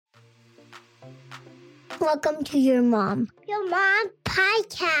Welcome to your mom. Your mom's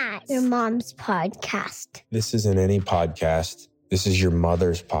podcast. Your mom's podcast. This isn't any podcast. This is your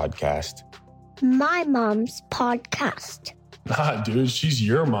mother's podcast. My mom's podcast. Nah, dude, she's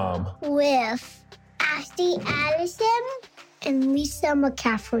your mom. With Ashley Addison and Lisa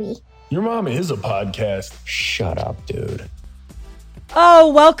McCaffrey. Your mom is a podcast. Shut up, dude.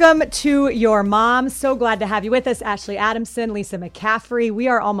 Oh, welcome to Your Mom. So glad to have you with us, Ashley Adamson, Lisa McCaffrey. We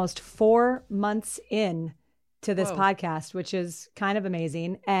are almost 4 months in to this podcast, which is kind of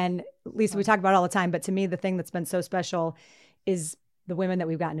amazing. And Lisa, we talk about it all the time, but to me, the thing that's been so special is the women that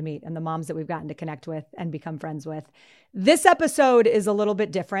we've gotten to meet and the moms that we've gotten to connect with and become friends with. This episode is a little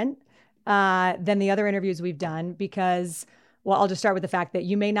bit different than the other interviews we've done because, well, I'll just start with the fact that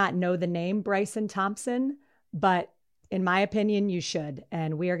you may not know the name Bryson Thompson, but in my opinion, you should.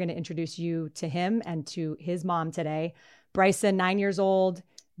 And we are going to introduce you to him and to his mom today. Bryson, 9 years old,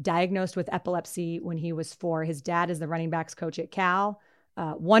 diagnosed with epilepsy when he was 4. His dad is the running backs coach at Cal.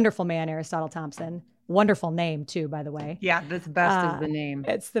 Wonderful man, Aristotle Thompson. Wonderful name too, by the way. Yeah, that's the best is the name.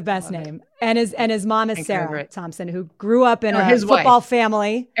 It's the best name. And his mom is Sarah favorite. Thompson, who grew up in a his football wife.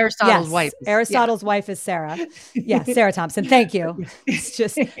 family. Aristotle's wife. Aristotle's wife is Sarah. Yeah, Sarah Thompson. Thank you. It's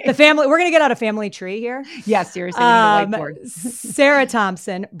just the family. We're going to get out a family tree here. Yeah, seriously. We need a whiteboard. Sarah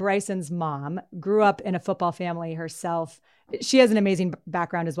Thompson, Bryson's mom, grew up in a football family herself. She has an amazing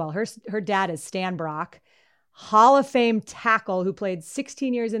background as well. Her dad is Stan Brock, Hall of Fame tackle who played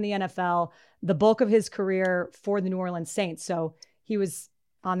 16 years in the NFL, the bulk of his career for the New Orleans Saints. So he was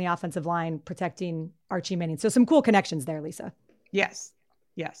on the offensive line protecting Archie Manning. So some cool connections there, Lisa. Yes.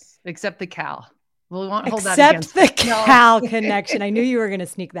 Except the Cal. We won't hold that Except against the Cal connection. I knew you were going to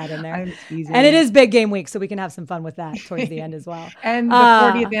sneak that in there. I'm teasing. And it is big game week, so we can have some fun with that towards the end as well. And the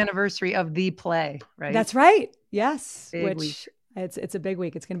 40th anniversary of the play, right? That's right. Yes. Big week. It's a big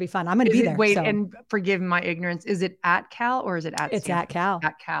week. It's going to be fun. I'm going to be there. Wait, so. and forgive my ignorance. Is it at Cal or is it at It's Stanford? at Cal.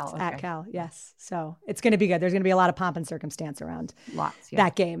 At Cal. It's Okay. at Cal, yes. So it's going to be good. There's going to be a lot of pomp and circumstance around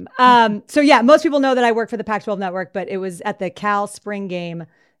that game. So yeah, most people know that I work for the Pac-12 Network, but it was at the Cal spring game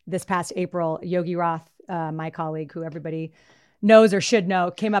this past April. Yogi Roth, my colleague, who everybody knows or should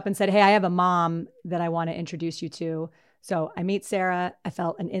know, came up and said, "Hey, I have a mom that I want to introduce you to." So I meet Sarah. I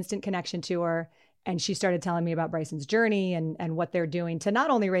felt an instant connection to her. And she started telling me about Bryson's journey and what they're doing to not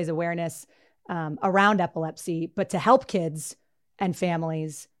only raise awareness around epilepsy, but to help kids and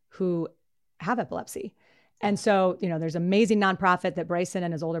families who have epilepsy. And so, there's an amazing nonprofit that Bryson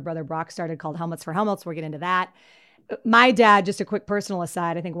and his older brother Brock started called Helmets for Helmets. We'll get into that. My dad, just a quick personal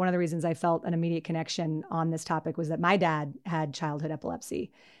aside, I think one of the reasons I felt an immediate connection on this topic was that my dad had childhood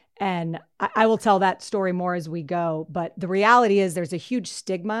epilepsy. And I will tell that story more as we go. But the reality is there's a huge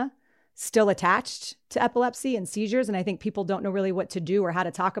stigma still attached to epilepsy and seizures. And I think people don't know really what to do or how to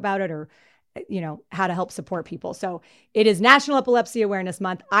talk about it or, how to help support people. So it is National Epilepsy Awareness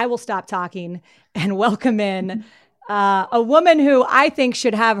Month. I will stop talking and welcome in a woman who I think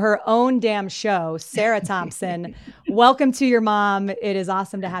should have her own damn show, Sarah Thompson. Welcome to Your Mom. It is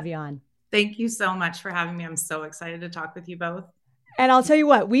awesome to have you on. Thank you so much for having me. I'm so excited to talk with you both. And I'll tell you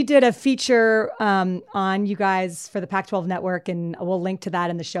what, we did a feature on you guys for the Pac-12 Network, and we'll link to that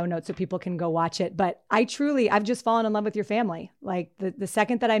in the show notes so people can go watch it. But I've just fallen in love with your family. Like the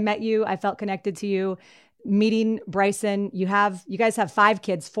second that I met you, I felt connected to you. Meeting Bryson, you guys have 5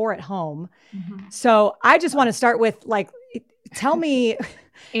 kids, 4 at home. Mm-hmm. So I just want to start with tell me.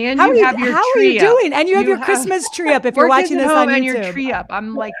 And how you have your how tree are you up. doing? And you have your Christmas tree up if you're watching this on YouTube. And your tree up.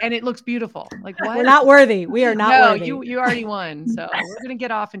 I'm like, and it looks beautiful. Like, what? We're not worthy. We are not worthy. You already won. So we're going to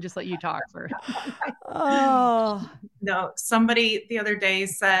get off and just let you talk first. Oh. No, somebody the other day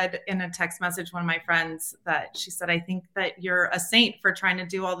said in a text message, one of my friends, that she said, "I think that you're a saint for trying to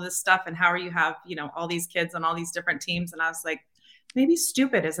do all this stuff. And how are you have, all these kids on all these different teams?" And I was like, maybe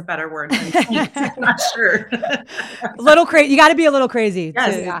stupid is a better word than saint. I'm not sure. Little crazy. You got to be a little crazy.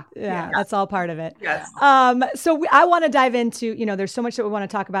 Yes. Yeah, that's all part of it. Yes. So I want to dive into, there's so much that we want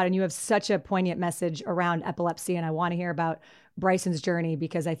to talk about, and you have such a poignant message around epilepsy, and I want to hear about Bryson's journey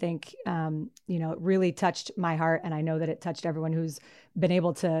because I think, it really touched my heart, and I know that it touched everyone who's been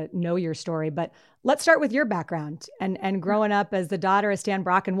able to know your story. But let's start with your background and growing up as the daughter of Stan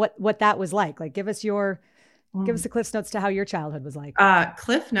Brock and what that was like. Like, give us the Cliff Notes to how your childhood was like.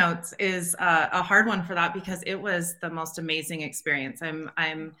 Cliff Notes is a hard one for that because it was the most amazing experience.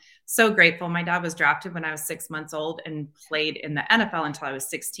 I'm so grateful. My dad was drafted when I was 6 months old and played in the NFL until I was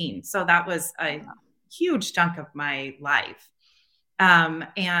 16. So that was a huge chunk of my life.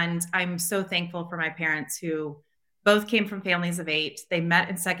 And I'm so thankful for my parents who both came from families of 8. They met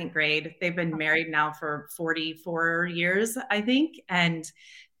in 2nd grade. They've been married now for 44 years, I think. And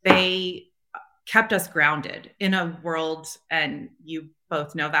they kept us grounded in a world, and you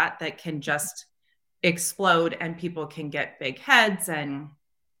both know that can just explode and people can get big heads and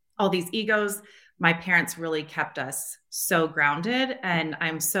all these egos. My parents really kept us so grounded, and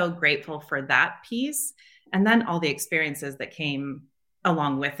I'm so grateful for that piece. And then all the experiences that came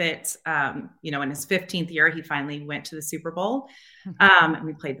along with it. In his 15th year, he finally went to the Super Bowl. And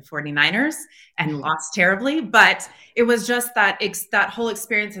we played the 49ers and lost terribly, but it was just that whole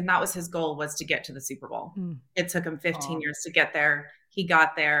experience. And that was his goal, was to get to the Super Bowl. It took him 15 years to get there. He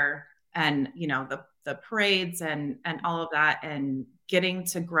got there, and, the parades and all of that, and getting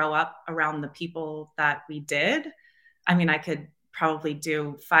to grow up around the people that we did. I mean, I could probably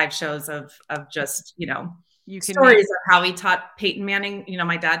do 5 shows of just, stories of how he taught Peyton Manning.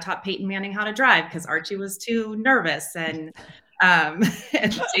 My dad taught Peyton Manning how to drive because Archie was too nervous. And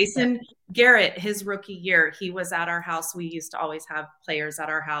Jason Garrett, his rookie year, he was at our house. We used to always have players at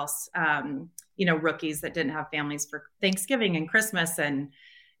our house, rookies that didn't have families for Thanksgiving and Christmas. And,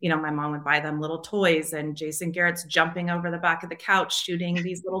 my mom would buy them little toys, and Jason Garrett's jumping over the back of the couch, shooting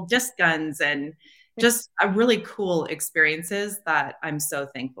these little disc guns, and just a really cool experiences that I'm so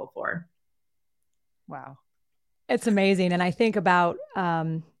thankful for. Wow. It's amazing. And I think about,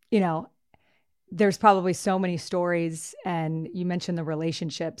 there's probably so many stories, and you mentioned the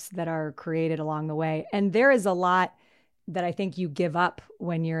relationships that are created along the way. And there is a lot that I think you give up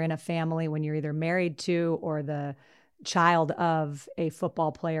when you're in a family, when you're either married to or the child of a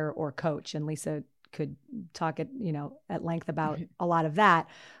football player or coach. And Lisa could talk at length about a lot of that.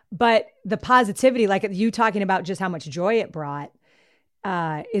 But the positivity, like you talking about just how much joy it brought,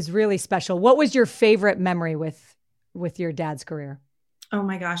 is really special. What was your favorite memory with your dad's career? Oh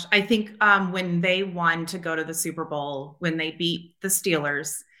my gosh. I think when they won to go to the Super Bowl, when they beat the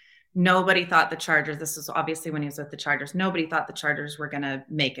Steelers, nobody thought the Chargers, this was obviously when he was with the Chargers, nobody thought the Chargers were going to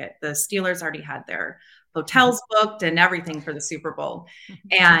make it. The Steelers already had their hotels booked and everything for the Super Bowl.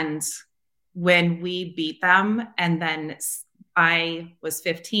 And when we beat them, and then I was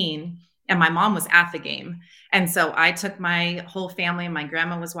 15 and my mom was at the game. And so I took my whole family, and my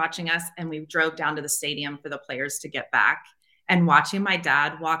grandma was watching us, and we drove down to the stadium for the players to get back. And watching my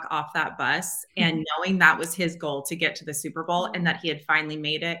dad walk off that bus and knowing that was his goal, to get to the Super Bowl, and that he had finally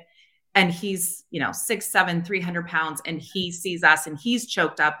made it. And he's, 6'7", 300 pounds, and he sees us and he's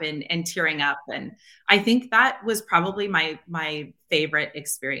choked up and tearing up. And I think that was probably my favorite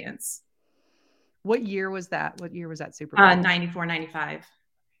experience. What year was that? What year was that Super Bowl? 94, 95.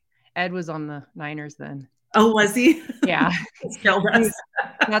 Ed was on the Niners then. Oh, was he? Yeah.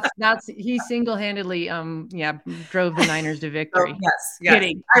 That's he single-handedly drove the Niners to victory. Oh, yes.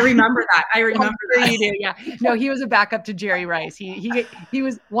 Kidding. I remember that. You do, yeah. No, he was a backup to Jerry Rice. He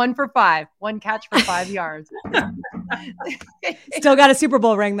was 1 for 5, 1 catch for 5 yards. Still got a Super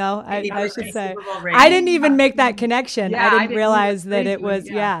Bowl ring though. I should say. I didn't even make that connection. Yeah, I didn't realize that it was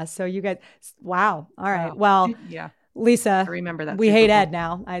So you get wow. All right. Well, yeah. Lisa, I remember that. We hate Ed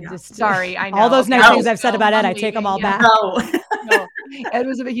now. Sorry. I know. All those nice things I've said about Ed, I take them all back. No. Ed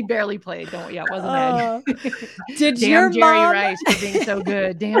he barely played. It wasn't Ed. Did Damn your Jerry mom... Rice for being so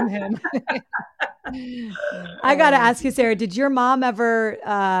good. Damn him. I got to ask you, Sarah, did your mom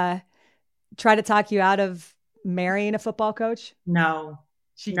ever try to talk you out of marrying a football coach? No.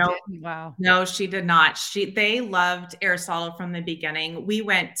 She did. Wow. No, she did not. They loved Aristotle from the beginning. We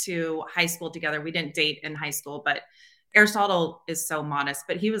went to high school together. We didn't date in high school, but Aristotle is so modest,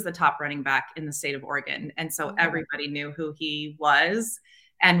 but he was the top running back in the state of Oregon. And so everybody knew who he was.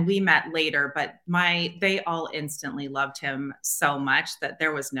 And we met later, but they all instantly loved him so much that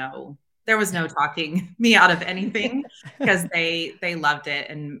there was no talking me out of anything, because they loved it.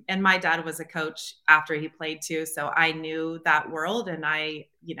 And my dad was a coach after he played too. So I knew that world, and I,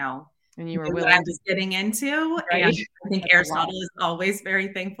 and you were willing, what I was getting into. Right? And I think Aristotle is always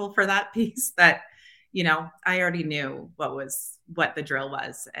very thankful for that piece, that, I already knew what the drill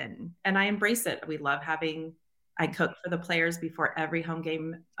was, and I embrace it. We love I cook for the players before every home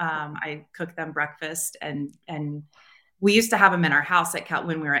game. I cook them breakfast, and we used to have them in our house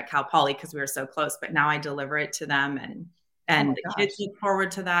when we were at Cal Poly, because we were so close, but now I deliver it to them, and the kids look forward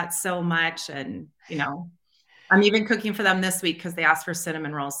to that so much. And, I'm even cooking for them this week because they asked for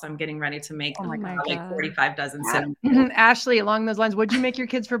cinnamon rolls. So I'm getting ready to make 45 dozen cinnamon rolls. Ashley, along those lines, what'd you make your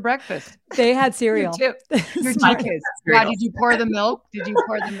kids for breakfast? They had cereal. Your two kids. Wow, did you pour the milk?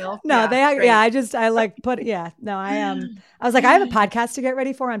 No, I was like, I have a podcast to get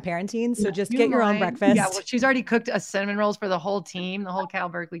ready for on parenting. So just get your own breakfast. Yeah, well, she's already cooked cinnamon rolls for the whole team, the whole Cal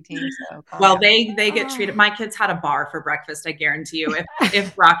Berkeley team. So they get treated. My kids had a bar for breakfast. I guarantee you,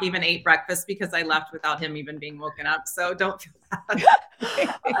 if Brock even ate breakfast, because I left without him even being woken up. So don't feel bad.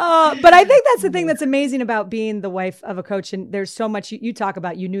 But I think that's the thing that's amazing about being the wife of a coach. And there's so much you talk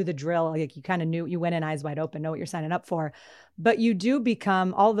about, you knew the drill, like you kind of knew, you went in eyes wide open, know what you're signing up for, but you do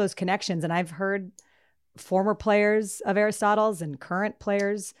become all those connections. And I've heard former players of Aristotle's and current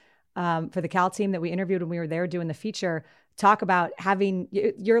players for the Cal team that we interviewed when we were there doing the feature talk about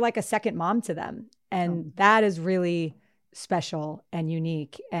you're like a second mom to them. And that is really special and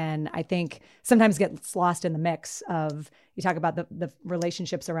unique. And I think sometimes gets lost in the mix of, you talk about the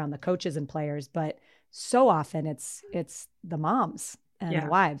relationships around the coaches and players, but so often it's the moms and the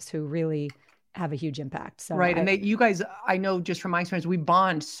wives who really have a huge impact. So right. And you guys, I know just from my experience, we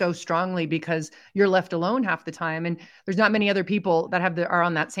bond so strongly because you're left alone half the time. And there's not many other people that are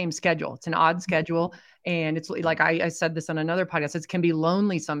on that same schedule. It's an odd schedule. And it's like, I said this on another podcast, it can be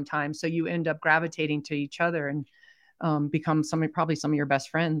lonely sometimes. So you end up gravitating to each other and become probably some of your best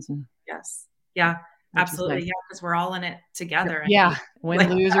friends. And yes. Yeah, absolutely. Nice. Yeah. Because we're all in it together. Yeah.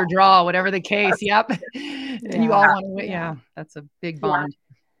 Win, lose, or draw, whatever the case. Yep. And you all want to win. Yeah. That's a big bond.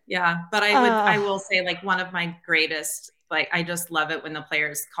 Yeah. But I will say, like, one of my greatest, like, I just love it when the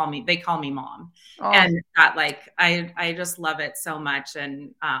players call me mom. And that, like, I just love it so much.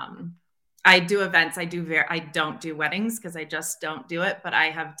 And, I do events. I don't do weddings because I just don't do it, but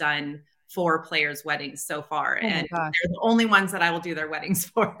I have done 4 players' weddings so far. And they're the only ones that I will do their weddings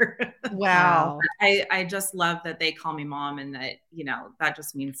for. Wow. I just love that they call me mom, and that, that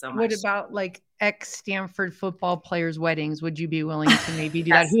just means so much. What about like ex-Stanford football players' weddings? Would you be willing to maybe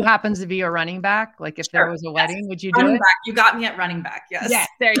do that? Who happens to be a running back? Like if there was a wedding, would you do it? Back. You got me at running back. Yes. Yes.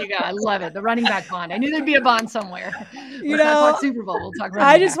 There you go. I love it. The running back bond. I knew there'd be a bond somewhere. Let's not talk Super Bowl. We'll talk.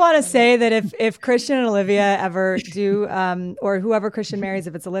 I just want to say that if Christian and Olivia ever do, or whoever Christian marries,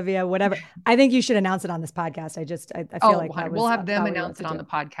 if it's Olivia, whatever, I think you should announce it on this podcast. I feel like we'll have them announce it on the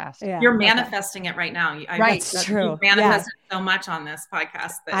podcast. Yeah. You're manifesting it right now. Right. That's true. You manifested so much on this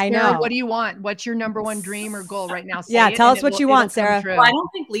podcast. I know. What do you want? What's your number one dream or goal right now? Tell us what you want, Sarah. Well, I don't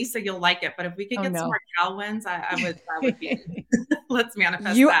think, Lisa, you'll like it, but if we could get some more Cal wins, I would be. Let's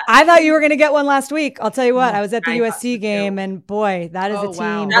manifest that. I thought you were going to get one last week. I'll tell you what, I was at the USC game, and boy, that is a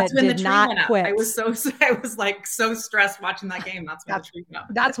team that did not quit. I was so stressed watching that game. That's when the tree went up.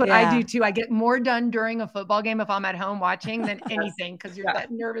 That's what I do too. I get more done during a football game if I'm at home watching than anything, because you're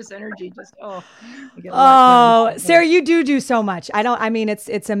that nervous energy. Just Sarah, you do so much.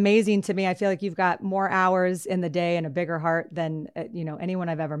 It's amazing to me. I feel like you've got more hours in the day and a bigger heart than anyone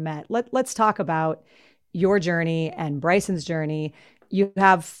I've ever met. Let's talk about your journey and Bryson's journey. You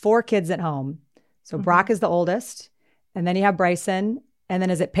have 4 kids at home. So Brock is the oldest, and then you have Bryson, and then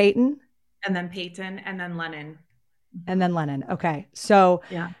is it Peyton? And then Peyton, and then Lennon. And then Lennon. Okay. So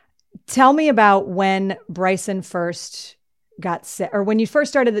tell me about when Bryson first got sick, or when you first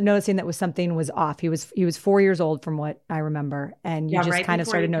started noticing that something was off. He was 4 years old from what I remember. And you just kind of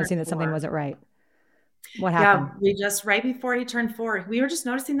started noticing that something wasn't right. What happened? Yeah, right before he turned 4, we were just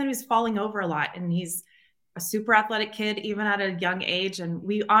noticing that he was falling over a lot, and he's a super athletic kid, even at a young age. And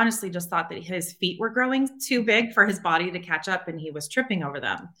we honestly just thought that his feet were growing too big for his body to catch up, and he was tripping over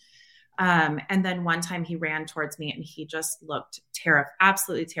them. And then one time he ran towards me, and he just looked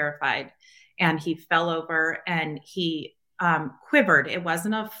absolutely terrified. And he fell over, and he quivered. It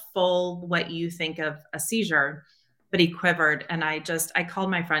wasn't a full, what you think of a seizure, but he quivered. And I called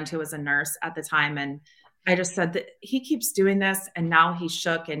my friend who was a nurse at the time, and I just said that he keeps doing this, and now he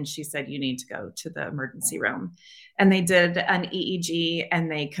shook. And she said, you need to go to the emergency room. And they did an EEG,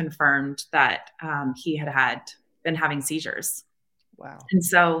 and they confirmed that he had been having seizures. Wow. And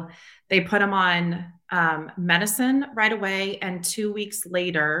so they put him on medicine right away. And 2 weeks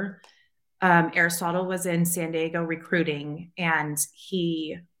later, Aristotle was in San Diego recruiting, and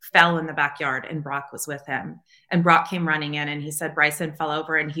he fell in the backyard, and Brock was with him. And Brock came running in, and he said, Bryson fell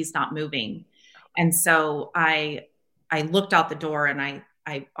over and he's not moving. And so I looked out the door, and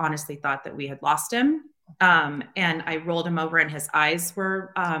I honestly thought that we had lost him. And I rolled him over, and his eyes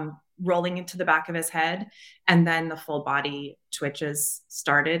were rolling into the back of his head. And then the full body twitches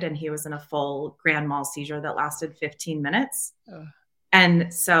started, and he was in a full grand mal seizure that lasted 15 minutes.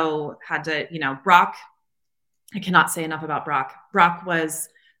 And so had to, Brock, I cannot say enough about Brock. Brock was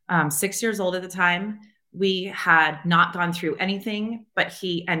 6 years old at the time. We had not gone through anything, but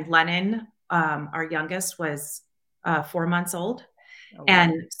he and Lennon, our youngest, was 4 months old. Oh, wow.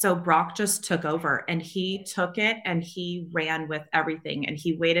 And so Brock just took over, and he took it, and he ran with everything, and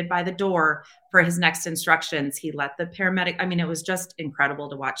he waited by the door for his next instructions. He let the paramedic, it was just incredible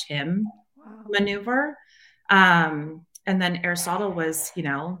to watch him maneuver. And then Aristotle was,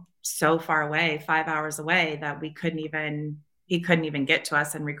 so far away, 5 hours away, that we couldn't even, he couldn't even get to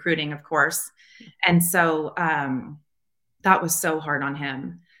us, and recruiting, of course. And so that was so hard on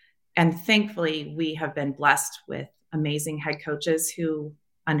him. And thankfully, we have been blessed with amazing head coaches who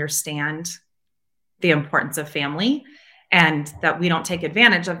understand the importance of family, and that we don't take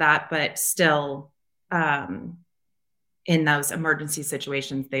advantage of that, but still in those emergency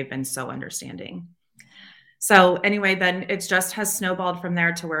situations, they've been so understanding. So anyway, then it just has snowballed from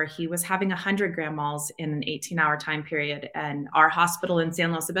there to where he was having 100 grand malls in an 18-hour time period. And our hospital in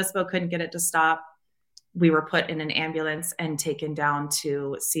San Luis Obispo couldn't get it to stop. We were put in an ambulance and taken down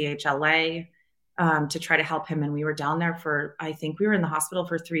to CHLA to try to help him. And we were down there for, I think we were in the hospital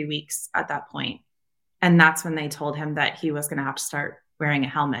for 3 weeks at that point. And that's when they told him that he was going to have to start wearing a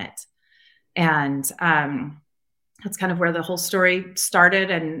helmet. And that's kind of where the whole story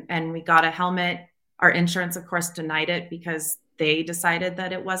started. And we got a helmet. Our insurance, of course, denied it because they decided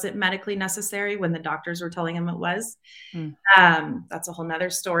that it wasn't medically necessary when the doctors were telling him it was. That's a whole nother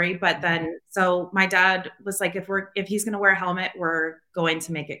story. But then, so my dad was like, if he's going to wear a helmet, we're going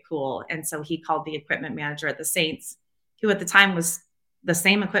to make it cool. And so he called the equipment manager at the Saints, who at the time was the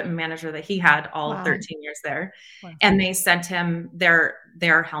same equipment manager that he had all 13 years there. Wow. And they sent him their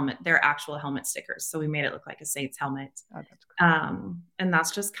helmet, their actual helmet stickers. So we made it look like a Saints helmet. Oh, that's great. And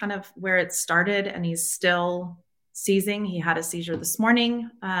that's just kind of where it started. And he's still seizing. He had a seizure this morning,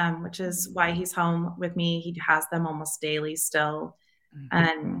 which is why he's home with me. He has them almost daily still.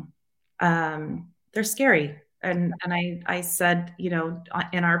 Mm-hmm. And they're scary. And I said, you know,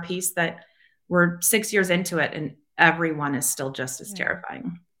 in our piece that we're 6 years into it and everyone is still just as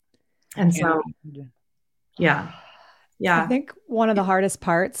terrifying. And so, yeah. I think one of the hardest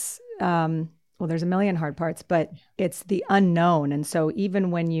parts, well, there's a million hard parts, but it's the unknown. And so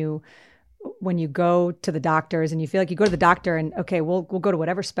even when you go to the doctors and you feel like you go to the doctor and, okay, we'll go to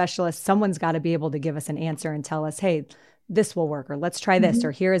whatever specialist, someone's got to be able to give us an answer and tell us, hey, this will work, or let's try this,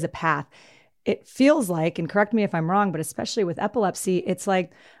 or here is a path. It feels like, and correct me if I'm wrong, but especially with epilepsy, it's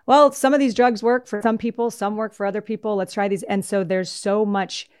like, well, some of these drugs work for some people, some work for other people. Let's try these. And so there's so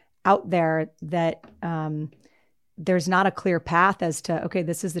much out there that there's not a clear path as to, okay,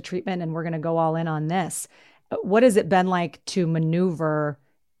 this is the treatment and we're going to go all in on this. What has it been like to maneuver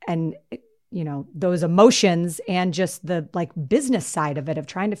and, you know, those emotions and just the like business side of it, of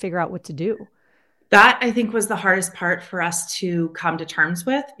trying to figure out what to do? That, I think, was the hardest part for us to come to terms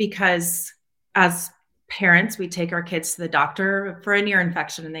with, because as parents, we take our kids to the doctor for an ear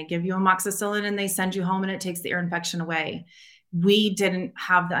infection and they give you amoxicillin and they send you home and it takes the ear infection away. We didn't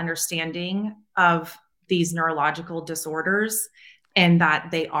have the understanding of these neurological disorders and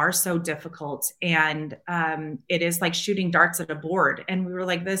that they are so difficult. And it is like shooting darts at a board. And we were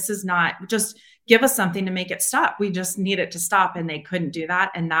like, this is not, just give us something to make it stop. We just need it to stop. And they couldn't do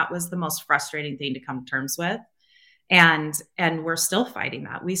that. And that was the most frustrating thing to come to terms with. And we're still fighting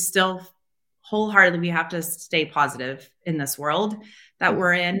that. We still wholeheartedly, we have to stay positive in this world that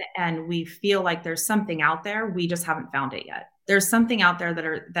we're in. And we feel like there's something out there. We just haven't found it yet. There's something out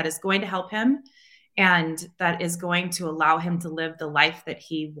there that is going to help him and that is going to allow him to live the life that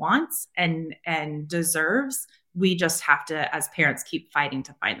he wants and deserves. We just have to, as parents, keep fighting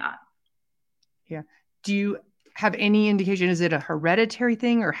to find that. Yeah. Do you have any indication? Is it a hereditary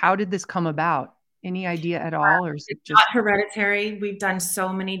thing, or how did this come about? Any idea at all? Or is it just not hereditary? We've done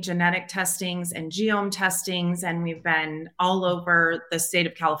so many genetic testings and genome testings, and we've been all over the state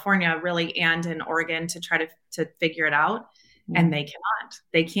of California, really, and in Oregon to try to figure it out. And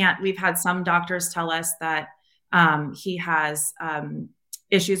they can't. We've had some doctors tell us that he has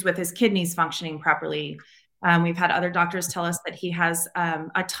issues with his kidneys functioning properly. We've had other doctors tell us that he has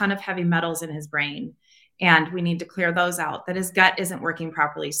a ton of heavy metals in his brain, and we need to clear those out, that his gut isn't working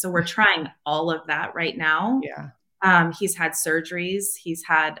properly. So we're trying all of that right now. Yeah. He's had surgeries. He's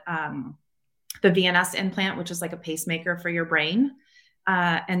had the VNS implant, which is like a pacemaker for your brain.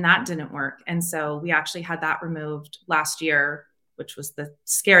 And that didn't work. And so we actually had that removed last year, which was the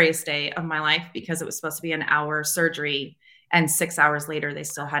scariest day of my life, because it was supposed to be an hour surgery. And 6 hours later, they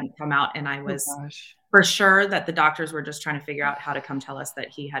still hadn't come out. And I was for sure that the doctors were just trying to figure out how to come tell us that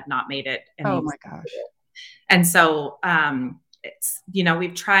he had not made it. And oh my gosh. And so, it's, you know,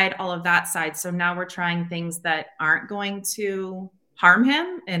 we've tried all of that side. So now we're trying things that aren't going to harm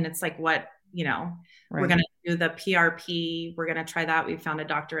him. And it's like, what, you know, we're going to do the PRP. We're going to try that. We found a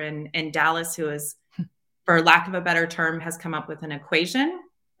doctor in Dallas who is, for lack of a better term, has come up with an equation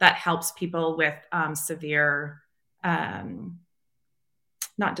that helps people with severe, not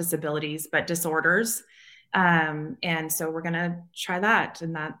disabilities, but disorders. And so we're going to try that.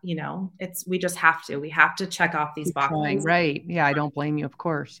 And that, you know, we have to check off these boxes. Right. Yeah. I don't blame you, of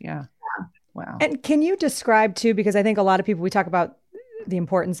course. Yeah. Wow. And can you describe too, because I think a lot of people, we talk about the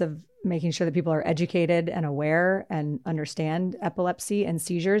importance of making sure that people are educated and aware and understand epilepsy and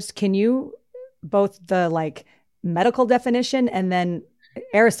seizures. Can you both the like medical definition, and then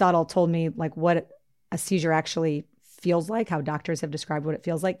Aristotle told me like what a seizure actually feels like, how doctors have described what it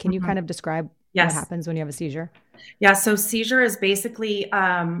feels like. Can you kind of describe what happens when you have a seizure? Yeah. So seizure is basically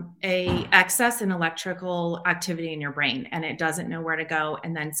a excess in electrical activity in your brain, and it doesn't know where to go.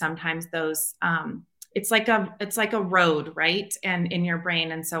 And then sometimes those, it's like a road, right? And in your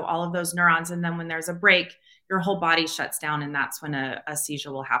brain. And so all of those neurons, and then when there's a break, your whole body shuts down, and that's when a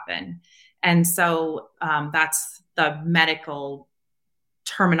seizure will happen. And so that's the medical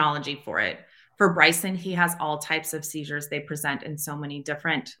terminology for it. For Bryson, he has all types of seizures. They present in so many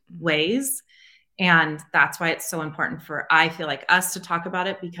different ways. And that's why it's so important for, I feel like, us to talk about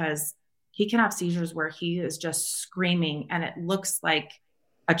it, because he can have seizures where he is just screaming and it looks like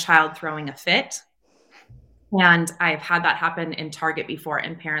a child throwing a fit. And I've had that happen in Target before,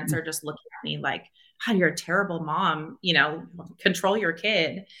 and parents are just looking at me like, oh, you're a terrible mom, control your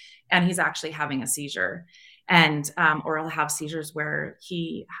kid. And he's actually having a seizure. And, or he'll have seizures where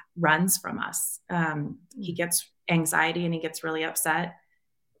he runs from us. He gets anxiety and he gets really upset.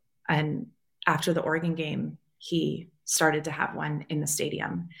 And after the Oregon game, he started to have one in the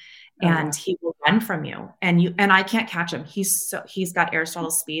stadium, and he will run from you, and I can't catch him. He's got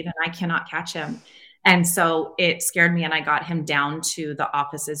Aristotle speed, and I cannot catch him. And so it scared me, and I got him down to the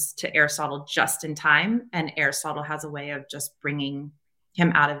offices to Aristotle just in time. And Aristotle has a way of just bringing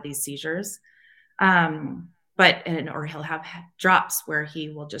him out of these seizures. Or he'll have drops where he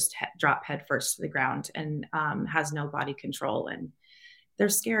will just drop head first to the ground and has no body control. And they're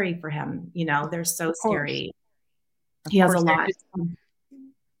scary for him. They're so scary. He has a lot.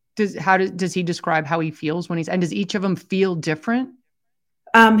 Does he describe how he feels when and does each of them feel different?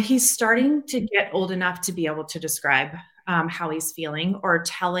 He's starting to get old enough to be able to describe how he's feeling, or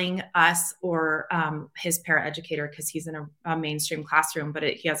telling us or his paraeducator, because he's in a mainstream classroom, but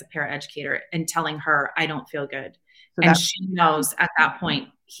he has a paraeducator, and telling her, I don't feel good. So and she knows at that point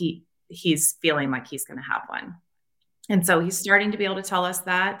he's feeling like he's going to have one. And so he's starting to be able to tell us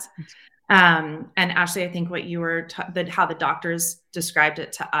that. And Ashley, I think what you were, how the doctors described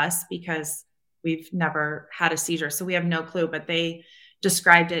it to us, because we've never had a seizure, so we have no clue, but they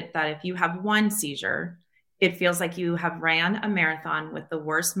described it that if you have one seizure, it feels like you have ran a marathon with the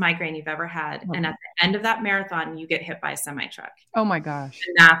worst migraine you've ever had. And at the end of that marathon, you get hit by a semi-truck. Oh my gosh.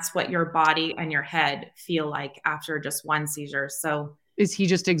 And that's what your body and your head feel like after just one seizure. So is he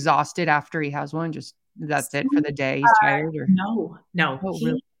just exhausted after he has one? Just that's it for the day? He's tired? Or? No. Oh,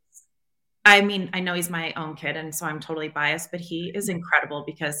 really? I mean, I know he's my own kid, and so I'm totally biased, but he is incredible,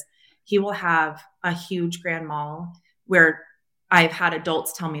 because he will have a huge grand mal where I've had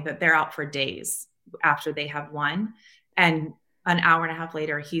adults tell me that they're out for days after they have one, and an hour and a half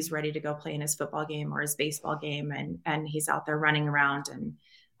later, he's ready to go play in his football game or his baseball game. And he's out there running around,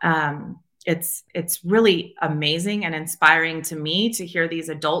 and it's really amazing and inspiring to me to hear these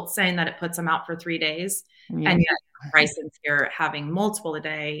adults saying that it puts them out for 3 days. Yeah. And yet Bryson's here having multiple a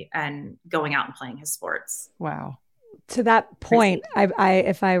day and going out and playing his sports. Wow. To that point,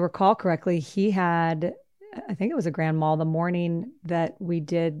 if I recall correctly, he had, I think it was a grand mal the morning that we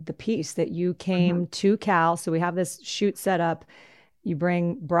did the piece, that you came to Cal. So we have this shoot set up. You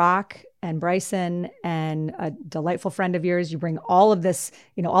bring Brock and Bryson and a delightful friend of yours. You bring all of this,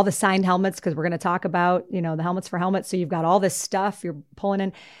 all the signed helmets, because we're going to talk about, the helmets for helmets. So you've got all this stuff you're pulling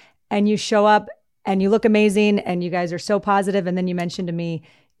in, and you show up and you look amazing, and you guys are so positive. And then you mentioned to me,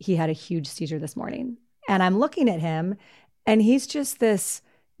 he had a huge seizure this morning, and I'm looking at him, and he's just this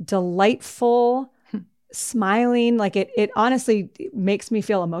delightful, smiling, like it honestly makes me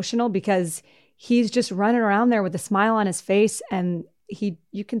feel emotional, because he's just running around there with a smile on his face, and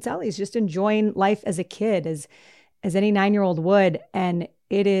you can tell he's just enjoying life as a kid, as any 9-year-old would. And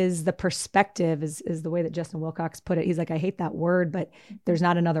it is the perspective, is the way that Justin Wilcox put it. He's like, I hate that word, but there's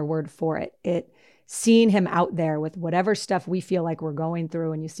not another word for it. Seeing him out there with whatever stuff we feel like we're going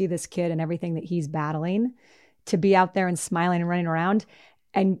through, and you see this kid and everything that he's battling, to be out there and smiling and running around.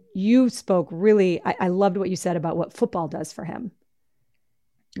 And you spoke really, I loved what you said about what football does for him.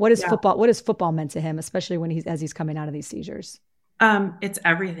 What is football meant to him, especially as he's coming out of these seizures? It's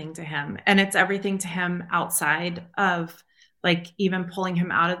everything to him. And it's everything to him outside of, like, even pulling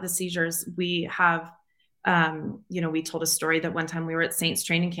him out of the seizures. We have, we told a story that one time we were at Saints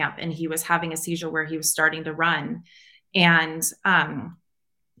training camp, and he was having a seizure where he was starting to run. And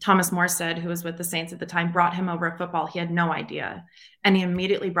Thomas Morstead, who was with the Saints at the time, brought him over at football. He had no idea. And he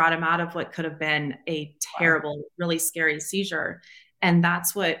immediately brought him out of what could have been a terrible, really scary seizure. And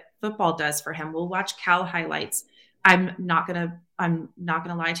that's what football does for him. We'll watch Cal highlights. I'm not gonna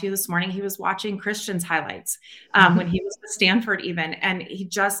lie to you. This morning he was watching Christian's highlights when he was at Stanford even, and he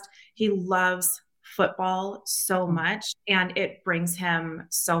loves football so much, and it brings him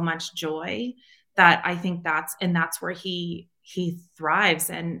so much joy that I think that's where he thrives,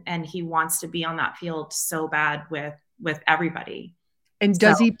 and he wants to be on that field so bad with everybody. And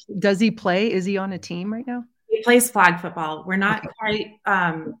does he play? Is he on a team right now? He plays flag football. We're not quite,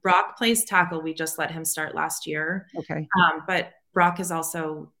 Brock plays tackle. We just let him start last year. Okay. But Brock is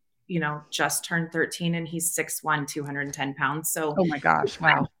also, just turned 13 and he's 6'1", 210 pounds. So, oh my gosh.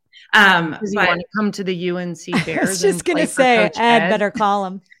 Wow. Does he want to come to the UNC Bears? I was just going to say, Ed, better call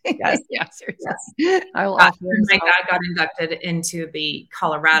him. Yes. Yeah, seriously. Yes. My dad got inducted into the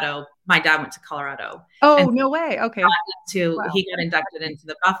Colorado. My dad went to Colorado. Oh, no way. Okay. He got inducted into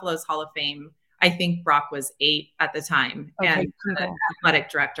the Buffalo's Hall of Fame. I think Brock was 8 at the time. Okay, and the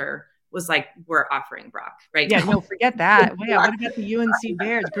athletic director was like, we're offering Brock, right? Yeah, no, forget that. Yeah, what about the UNC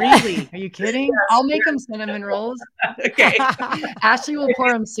Bears? Greeley, are you kidding? I'll make him cinnamon rolls. Okay. Ashley will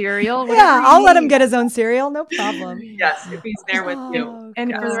pour him cereal. Yeah, I'll let him get his own cereal. No problem. Yes, if he's there with you.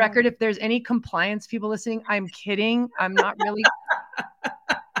 And for the record, if there's any compliance people listening, I'm kidding. I'm not really.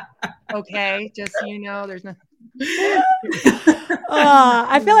 Okay, just so you know, there's nothing.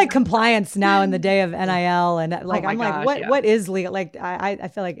 I feel like compliance now in the day of NIL and what is legal? Like I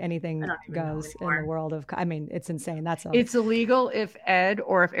feel like anything goes in the world of. I mean, it's insane. It's illegal if Ed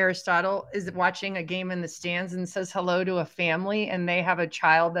or if Aristotle is watching a game in the stands and says hello to a family and they have a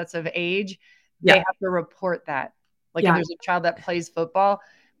child that's of age. They have to report that. Like if there's a child that plays football.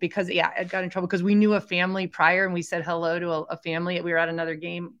 Because Ed got in trouble because we knew a family prior and we said hello to a family. We were at another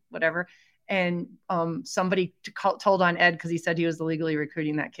game, whatever. And somebody told on Ed because he said he was illegally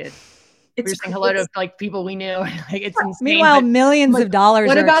recruiting that kid. We were saying hello to like people we knew. Like it's insane. Meanwhile, millions of dollars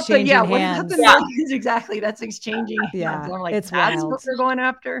what are about exchanging hands. What about the millions? Exactly. That's exchanging hands. I'm like, it's that's wild. What we're going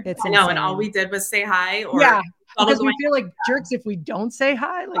after. It's I know, and all we did was say hi. Because we feel like jerks if we don't say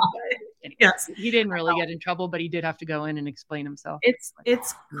hi. Like, yes, he didn't really get in trouble, but he did have to go in and explain himself. It's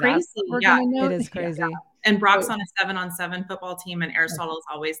crazy. It is crazy. Yeah. And Brock's on a 7-on-7 football team, and Aristotle is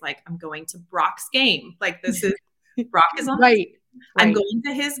always like, "I'm going to Brock's game. Like this is Brock is on. Right. I'm going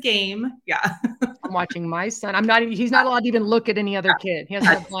to his game. Yeah, I'm watching my son. He's not allowed to even look at any other kid. He has to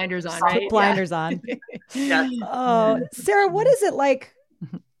have blinders on. Right? Put blinders on. Yes. Oh, Sarah, what is it like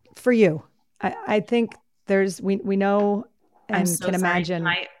for you? I think we know. And can imagine. Can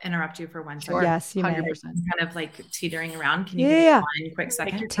I interrupt you for 1 second? Sure. Yes, you 100%. May. Kind of like teetering around. Can you give me 1 quick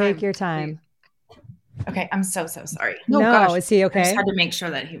second? Take your time. Okay, I'm so sorry. No, is he okay? I just had to make sure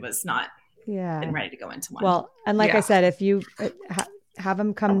that he was not been ready to go into one. Well, and like I said, if you have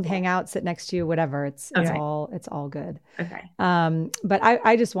him come hang out, sit next to you, whatever, it's all good. Okay. But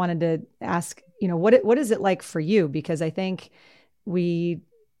I just wanted to ask, what is it like for you? Because I think we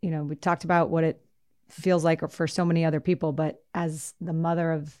talked about what it feels like for so many other people, but as the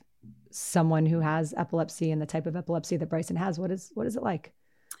mother of someone who has epilepsy and the type of epilepsy that Bryson has, what is it like?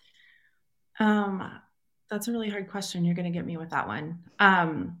 That's a really hard question. You're going to get me with that one.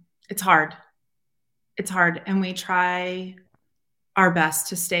 It's hard. And we try our best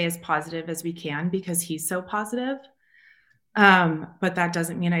to stay as positive as we can because he's so positive. But that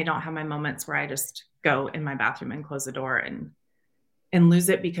doesn't mean I don't have my moments where I just go in my bathroom and close the door and lose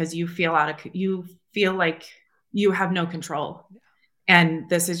it because you feel like you have no control. And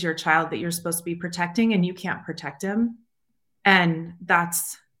this is your child that you're supposed to be protecting and you can't protect him. And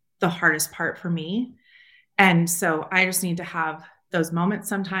that's the hardest part for me. And so I just need to have those moments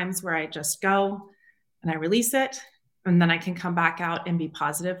sometimes where I just go and I release it. And then I can come back out and be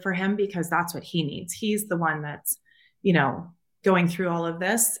positive for him because that's what he needs. He's the one that's, going through all of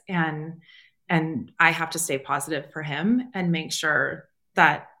this. And I have to stay positive for him and make sure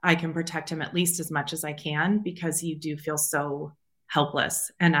that I can protect him at least as much as I can because you do feel so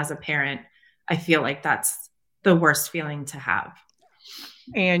helpless. And as a parent, I feel like that's the worst feeling to have.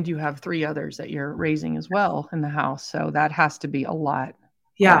 And you have 3 others that you're raising as well in the house. So that has to be a lot.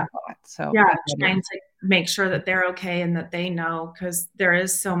 Yeah. So trying to make sure that they're okay and that they know, because there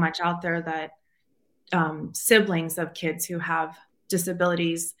is so much out there that siblings of kids who have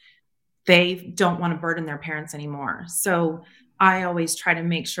disabilities, they don't want to burden their parents anymore. So I always try to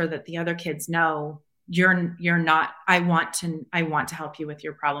make sure that the other kids know you're not, I want to help you with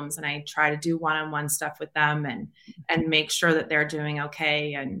your problems. And I try to do one-on-one stuff with them and make sure that they're doing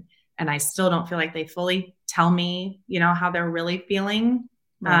okay. And I still don't feel like they fully tell me, how they're really feeling.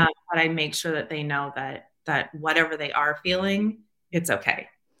 Right. But I make sure that they know that whatever they are feeling, it's okay.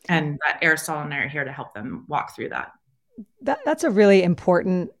 And that Aristotle and I are here to help them walk through that. That's a really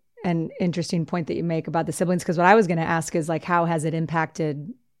important and interesting point that you make about the siblings. Because what I was going to ask is like, how has it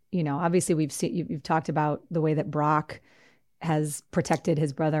impacted, obviously you've talked about the way that Brock has protected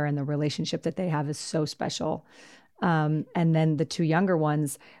his brother, and the relationship that they have is so special. And then the two younger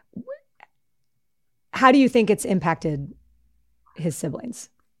ones, how do you think it's impacted his siblings?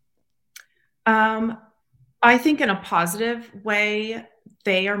 I think in a positive way,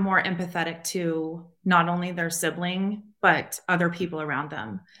 they are more empathetic to not only their sibling, but other people around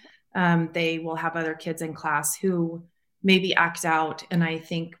them. They will have other kids in class who maybe act out. And I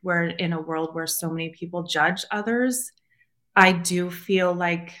think we're in a world where so many people judge others. I do feel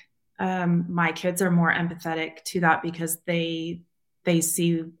like my kids are more empathetic to that because they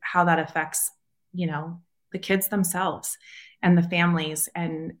see how that affects, the kids themselves and the families.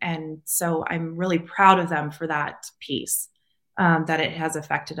 And so I'm really proud of them for that piece, that it has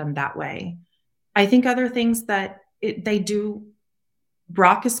affected them that way. I think other things that they do,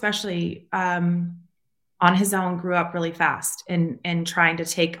 Brock especially, on his own, grew up really fast and trying to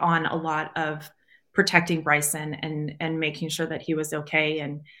take on a lot of protecting Bryson and making sure that he was okay.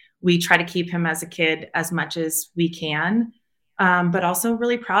 And we try to keep him as a kid as much as we can, but also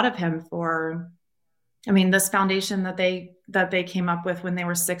really proud of him for, this foundation that they came up with when they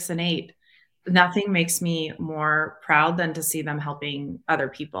were 6 and 8. Nothing makes me more proud than to see them helping other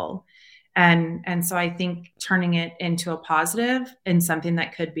people. And so I think turning it into a positive and something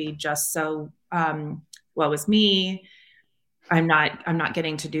that could be just so, woe is me, I'm not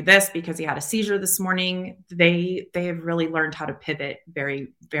getting to do this because he had a seizure this morning. They have really learned how to pivot very,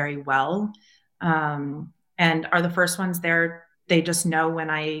 very well, and are the first ones there. They just know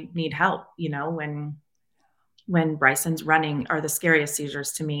when I need help, when Bryson's running are the scariest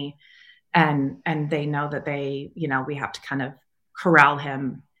seizures to me. And they know that we have to kind of corral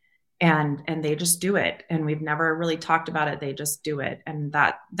him, and they just do it. And we've never really talked about it. They just do it. And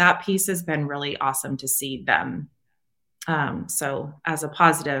that piece has been really awesome to see them. So as a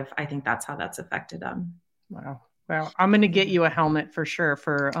positive, I think that's how that's affected them. Wow. Well, I'm going to get you a helmet for sure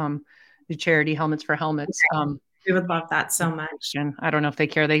for, the charity Helmets for Helmets. We would love that so much. And I don't know if they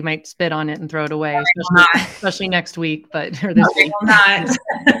care. They might spit on it and throw it away, especially next week, or this week. I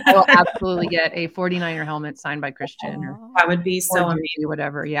will absolutely get a 49er helmet signed by Christian. That would be so amazing.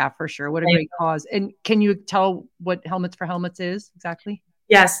 Whatever. Yeah, for sure. What a great cause. And can you tell what Helmets for Helmets is exactly?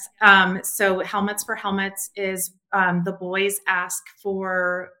 Yes. So Helmets for Helmets is the boys ask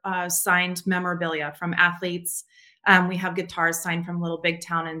for signed memorabilia from athletes. We have guitars signed from Little Big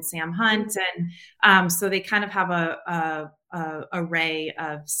Town and Sam Hunt. And so they kind of have a array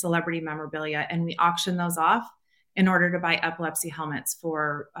of celebrity memorabilia, and we auction those off in order to buy epilepsy helmets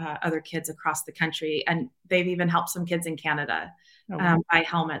for other kids across the country. And they've even helped some kids in Canada buy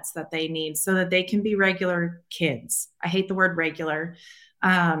helmets that they need so that they can be regular kids. I hate the word regular,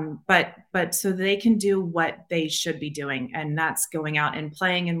 but so they can do what they should be doing. And that's going out and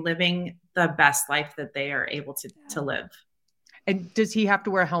playing and living the best life that they are able to live. And does he have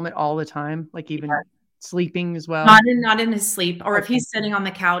to wear a helmet all the time? Like even sleeping as well? Not in his sleep, or if he's sitting on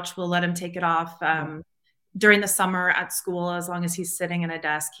the couch, we'll let him take it off. During the summer at school, as long as he's sitting at a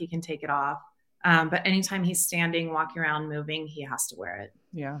desk, he can take it off. But anytime he's standing, walking around, moving, he has to wear it.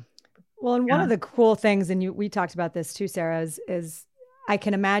 Yeah. Well, and one of the cool things, and we talked about this too, Sarah, is I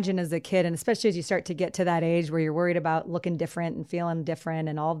can imagine as a kid, and especially as you start to get to that age where you're worried about looking different and feeling different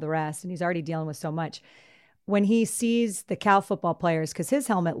and all of the rest, and he's already dealing with so much. When he sees the Cal football players, because his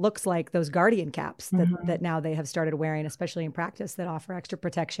helmet looks like those Guardian caps that now they have started wearing, especially in practice, that offer extra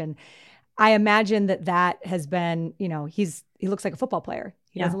protection. I imagine that has been, he looks like a football player.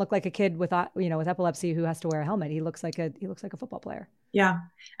 He doesn't look like a kid with epilepsy who has to wear a helmet. He looks like a football player. Yeah.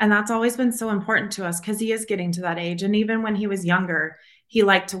 And that's always been so important to us because he is getting to that age. And even when he was younger, he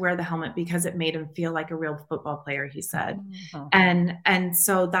liked to wear the helmet because it made him feel like a real football player, he said. Oh. And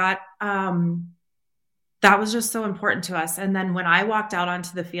so that was just so important to us. And then when I walked out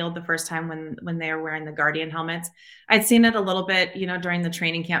onto the field the first time when they were wearing the Guardian helmets, I'd seen it a little bit, during the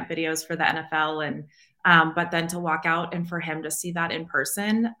training camp videos for the NFL. And but then to walk out and for him to see that in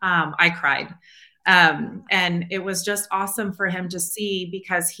person, I cried. And it was just awesome for him to see,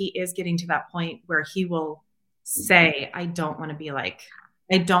 because he is getting to that point where he will say, I don't want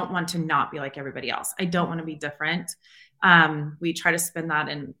to not be like everybody else. I don't want to be different. We try to spin that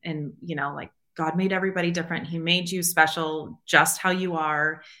in like, God made everybody different. He made you special just how you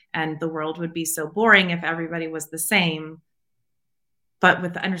are. And the world would be so boring if everybody was the same. But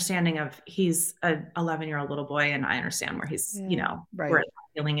with the understanding of he's an 11-year-old little boy, and I understand where he's, where his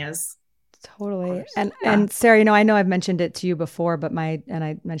feeling is. Totally. And Sarah, I know I've mentioned it to you before, and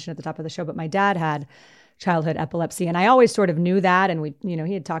I mentioned at the top of the show, but my dad had childhood epilepsy. And I always sort of knew that. And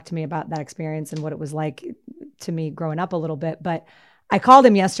he had talked to me about that experience and what it was like to me growing up a little bit. But I called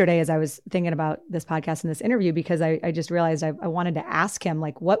him yesterday as I was thinking about this podcast and this interview, because I just realized I wanted to ask him,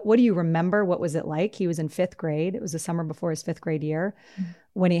 like, what do you remember? What was it like? He was in 5th grade. It was the summer before his 5th grade year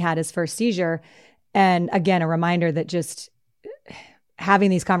when he had his first seizure. And again, a reminder that just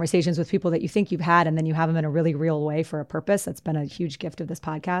having these conversations with people that you think you've had, and then you have them in a really real way for a purpose. That's been a huge gift of this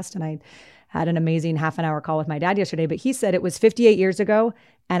podcast. And I had an amazing half-an-hour call with my dad yesterday, but he said it was 58 years ago.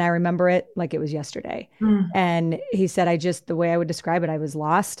 And I remember it like it was yesterday. And he said, the way I would describe it, I was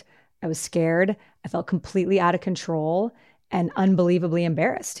lost. I was scared. I felt completely out of control and unbelievably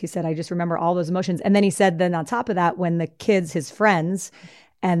embarrassed. He said, I just remember all those emotions. And then he said, then on top of that, when the kids, his friends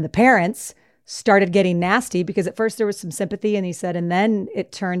and the parents started getting nasty, because at first there was some sympathy, and he said, and then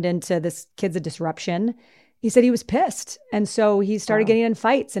it turned into this kid's a disruption. He said he was pissed. And so he started getting in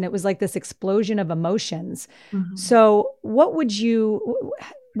fights, and it was like this explosion of emotions. So what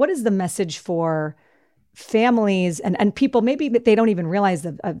is the message for families and people, maybe that they don't even realize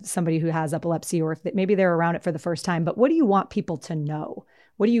of somebody who has epilepsy, or if maybe they're around it for the first time, but what do you want people to know?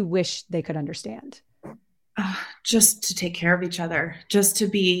 What do you wish they could understand? Just to take care of each other, just to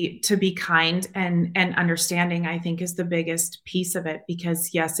be kind and understanding, I think, is the biggest piece of it.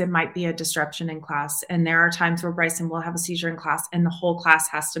 Because yes, it might be a disruption in class. And there are times where Bryson will have a seizure in class and the whole class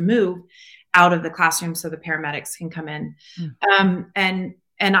has to move out of the classroom so the paramedics can come in.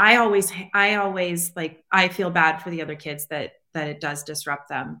 And I always I feel bad for the other kids that it does disrupt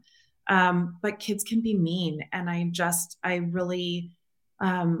them. But kids can be mean. And I really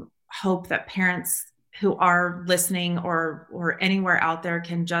hope that parents who are listening or anywhere out there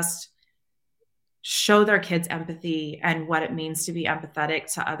can just show their kids empathy and what it means to be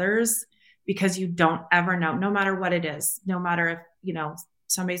empathetic to others, because you don't ever know, no matter what it is, no matter if,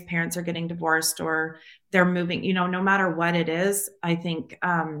 somebody's parents are getting divorced or they're moving, no matter what it is, I think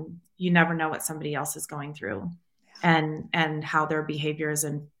you never know what somebody else is going through and how their behavior is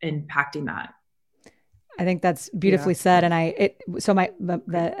impacting that. I think that's beautifully said. And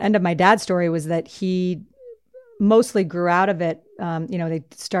the end of my dad's story was that he mostly grew out of it. They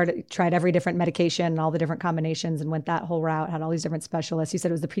tried every different medication and all the different combinations and went that whole route, had all these different specialists. He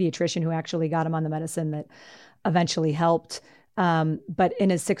said it was the pediatrician who actually got him on the medicine that eventually helped. But in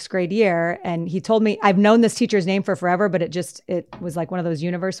his 6th grade year, and he told me, I've known this teacher's name for forever, but it was like one of those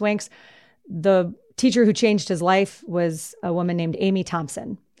universe winks. The teacher who changed his life was a woman named Amy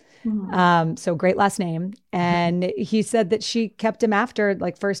Thompson. So great last name. And he said that she kept him after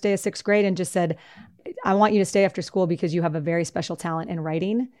like first day of 6th grade and just said, I want you to stay after school because you have a very special talent in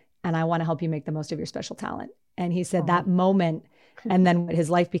writing, and I want to help you make the most of your special talent. And he said that moment, and then what his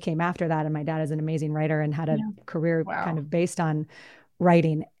life became after that. And my dad is an amazing writer and had a career kind of based on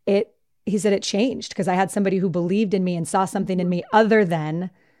writing. He said it changed because I had somebody who believed in me and saw something in me other than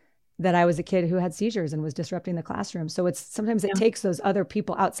that I was a kid who had seizures and was disrupting the classroom. So sometimes it takes those other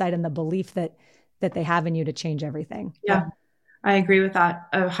people outside and the belief that they have in you to change everything. Yeah, I agree with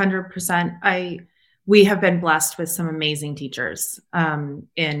that 100%. We have been blessed with some amazing teachers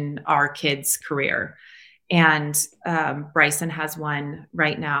in our kids' career. And Bryson has one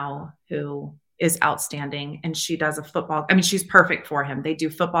right now who is outstanding, and she does she's perfect for him. They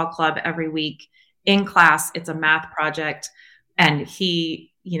do football club every week in class. It's a math project. And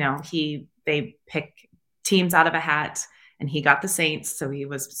they pick teams out of a hat, and he got the Saints. So he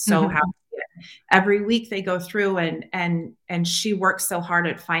was so happy. Every week they go through and she works so hard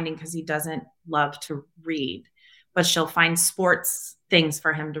at finding, because he doesn't love to read, but she'll find sports things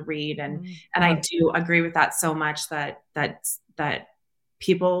for him to read. And I do agree with that so much that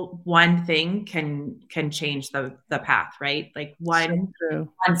people, one thing can change the path, right? Like one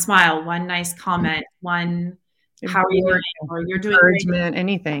smile, one nice comment, one, how are you doing? Or you're doing encouragement,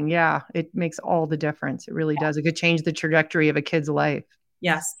 anything. Yeah. It makes all the difference. It really does. It could change the trajectory of a kid's life.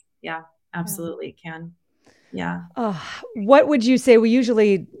 Yes. Yeah, absolutely. It can. Yeah. What would you say? We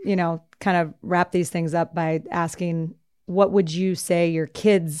usually, kind of wrap these things up by asking, what would you say your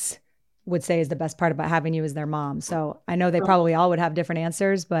kids would say is the best part about having you as their mom? So I know they probably all would have different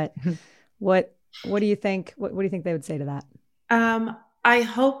answers, but what do you think? What do you think they would say to that? I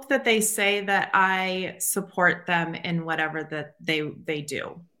hope that they say that I support them in whatever that they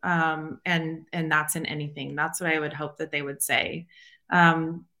do. And that's in anything. That's what I would hope that they would say.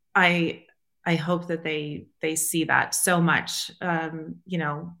 I hope that they see that so much.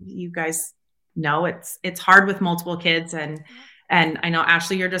 You guys know it's hard with multiple kids, and I know,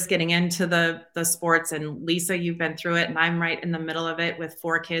 Ashley, you're just getting into the sports, and Lisa, you've been through it, and I'm right in the middle of it with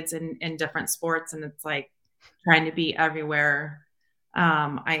 4 kids in different sports. And it's like trying to be everywhere.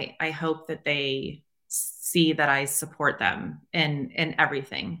 I hope that they see that I support them in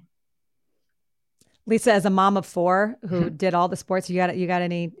everything. Lisa, as a mom of 4 who did all the sports, you got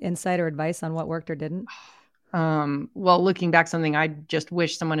any insight or advice on what worked or didn't? Well, looking back, something I just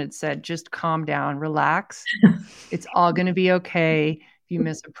wish someone had said, just calm down, relax. It's all going to be okay. If you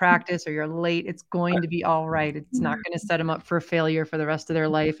miss a practice or you're late, it's going to be all right. It's not going to set them up for failure for the rest of their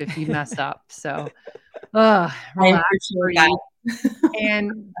life if you mess up. So, relax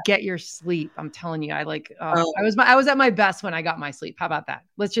and get your sleep. I'm telling you, I was at my best when I got my sleep. How about that?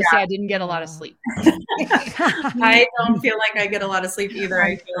 Let's just say I didn't get a lot of sleep. I don't feel like I get a lot of sleep either.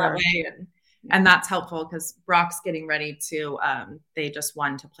 I feel that way. And that's helpful because Brock's getting ready to, they just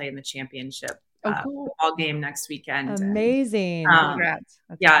won to play in the championship football game next weekend. Amazing. Congrats.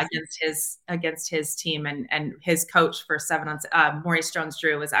 Yeah, against his team and his coach for 7-on-7. Maurice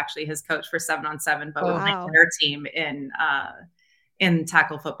Jones-Drew was actually his coach for 7-on-7, but was their team in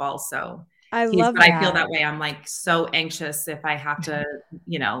tackle football. So I love that. I feel that way. I'm like so anxious if I have to,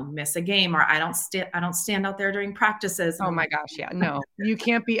 miss a game or I don't stand out there during practices. Oh my gosh. Yeah. No, you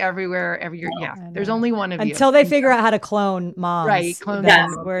can't be everywhere every year. Yeah. There's only one of you. Until they figure out how to clone moms. Right. Clone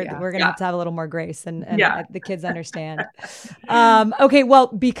moms. We're going to have a little more grace and the kids understand. Okay. Well,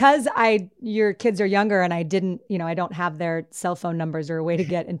 because your kids are younger and I don't have their cell phone numbers or a way to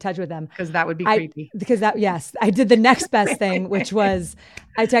get in touch with them. Because that would be creepy. I did the next best thing, which was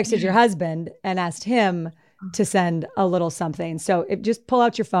I texted your husband and asked him to send a little something. So just pull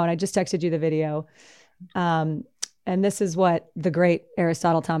out your phone. I just texted you the video. And this is what the great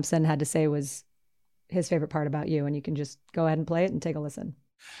Aristotle Thompson had to say was his favorite part about you. And you can just go ahead and play it and take a listen.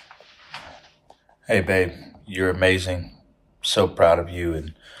 Hey, babe, you're amazing. So proud of you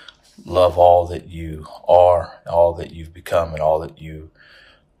and love all that you are, all that you've become, and all that you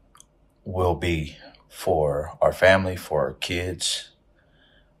will be for our family, for our kids,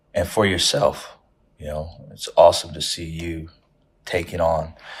 and for yourself. It's awesome to see you taking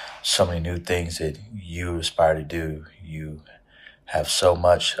on so many new things that you aspire to do. You have so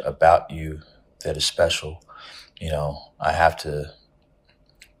much about you that is special. I have to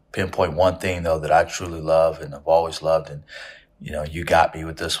pinpoint one thing, though, that I truly love and I've always loved. And, you got me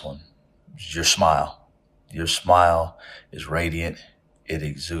with this one. Your smile. Your smile is radiant. It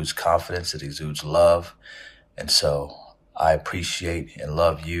exudes confidence. It exudes love. And so I appreciate and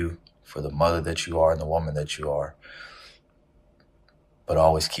love you for the mother that you are and the woman that you are. But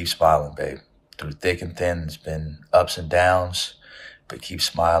always keep smiling, babe. Through thick and thin, it's been ups and downs, but keep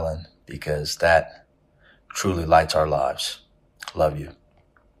smiling because that truly lights our lives. Love you.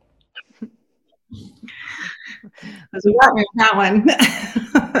 You got me with that one.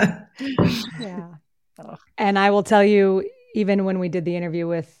 Yeah. And I will tell you, even when we did the interview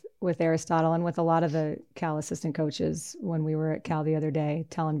with Aristotle and with a lot of the Cal assistant coaches when we were at Cal the other day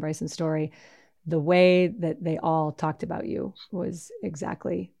telling Bryson's story, the way that they all talked about you was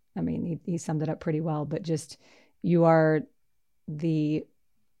exactly, he summed it up pretty well, but just you are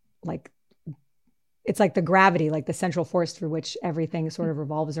it's like the gravity, like the central force through which everything sort of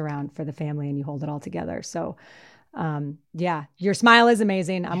revolves around for the family and you hold it all together. So your smile is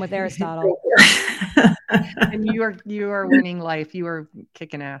amazing. I'm with Aristotle. And you are winning life. You are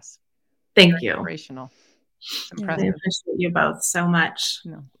kicking ass. Thank you. Inspirational. It's impressive. I appreciate you both so much.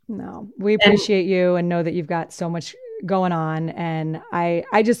 No, we appreciate you and know that you've got so much going on. And I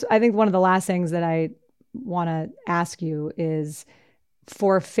think one of the last things that I want to ask you is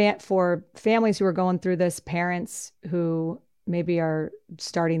for families who are going through this, parents who maybe are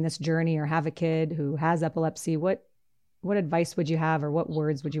starting this journey or have a kid who has epilepsy, what advice would you have or what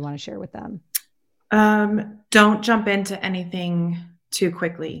words would you want to share with them? Don't jump into anything too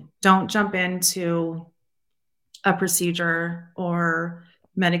quickly. Don't jump into a procedure or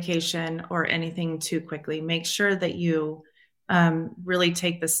medication or anything too quickly. Make sure that you really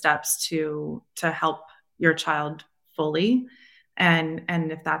take the steps to help your child fully. And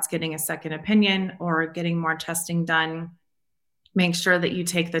if that's getting a second opinion or getting more testing done, make sure that you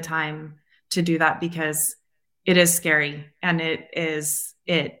take the time to do that because it is scary. And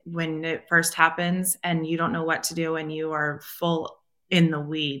when it first happens and you don't know what to do and you are full in the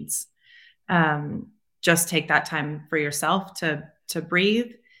weeds, just take that time for yourself to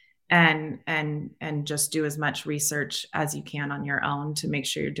breathe and just do as much research as you can on your own to make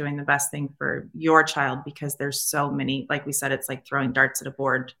sure you're doing the best thing for your child, because there's so many, like we said, it's like throwing darts at a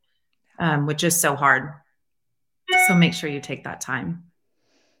board, which is so hard. So make sure you take that time.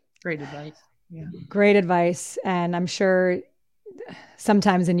 Great advice. Yeah. Great advice. And I'm sure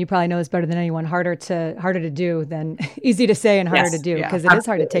sometimes, and you probably know this better than anyone, harder to do than easy to say and harder to do, because it is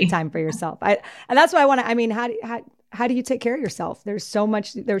hard to take time for yourself. And that's why I want to, how do you take care of yourself? There's so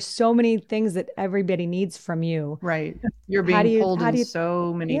many things that everybody needs from you. Right. You're being pulled in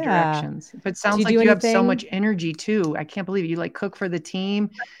so many directions. But it sounds like you have so much energy too. I can't believe you like cook for the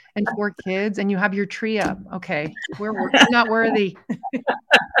team and 4 kids and you have your tree up. Okay. We're not worthy.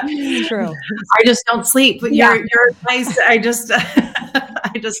 True. I just don't sleep. You're nice. I just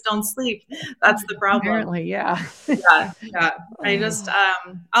don't sleep. That's the problem. Apparently, yeah. I just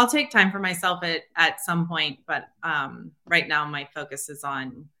I'll take time for myself at some point, but right now my focus is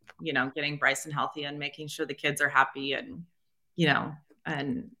on, getting Bryson healthy and making sure the kids are happy, and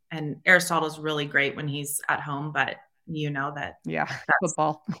and Aristotle's really great when he's at home, but that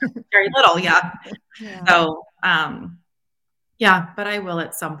football very little. So but I will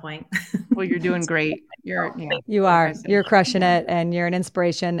at some point. Well, you're doing great. You are. You're crushing it, and you're an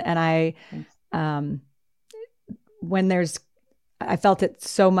inspiration. And I felt it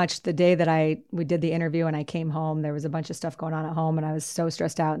so much the day that we did the interview and I came home. There was a bunch of stuff going on at home and I was so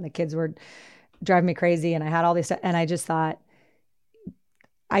stressed out and the kids were driving me crazy and I had all these stuff. And I just thought,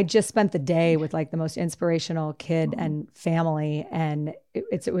 I just spent the day with like the most inspirational kid and family. And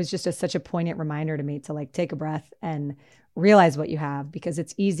it was just such a poignant reminder to me to like take a breath and realize what you have, because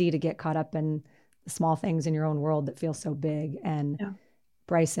it's easy to get caught up in the small things in your own world that feel so big. And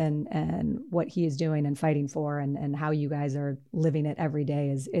Bryson and what he is doing and fighting for and how you guys are living it every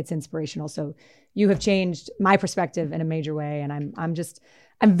day it's inspirational. So you have changed my perspective in a major way. And I'm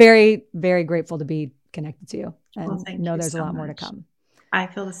very, very grateful to be connected to you and know there's a lot more to come. I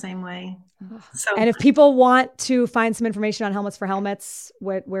feel the same way. And if people want to find some information on Helmets for Helmets,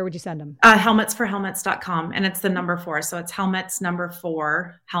 where would you send them? Helmetsforhelmets.com. And it's the number 4. So it's helmets.com.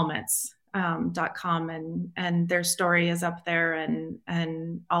 And their story is up there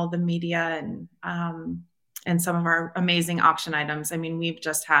and all the media and some of our amazing auction items. I mean, we've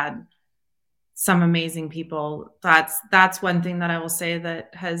just had some amazing people. That's one thing that I will say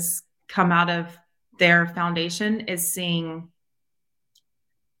that has come out of their foundation is seeing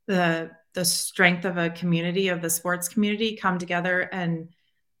the strength of a community, of the sports community, come together. And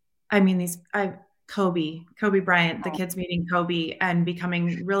I mean, Kobe Bryant, the kids meeting Kobe and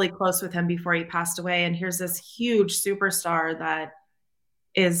becoming really close with him before he passed away. And here's this huge superstar that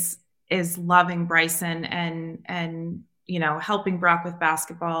is loving Bryson and helping Brock with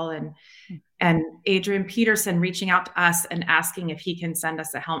basketball and Adrian Peterson reaching out to us and asking if he can send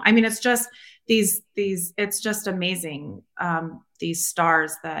us a helmet. I mean, it's just it's just amazing. These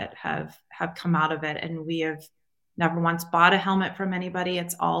stars that have come out of it, and we have never once bought a helmet from anybody.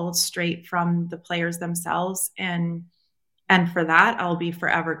 It's all straight from the players themselves. And for that, I'll be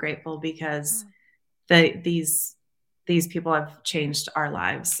forever grateful, because these people have changed our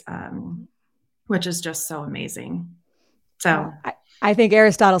lives, which is just so amazing. So I think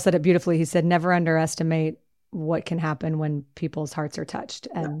Aristotle said it beautifully. He said, never underestimate what can happen when people's hearts are touched.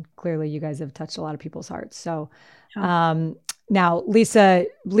 And clearly you guys have touched a lot of people's hearts. So, now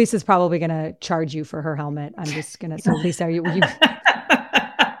Lisa's probably going to charge you for her helmet. I'm just going to, so Lisa, you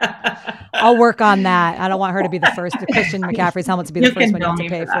I'll work on that. I don't want her to be the first, Christian McCaffrey's helmet to be the first one you have to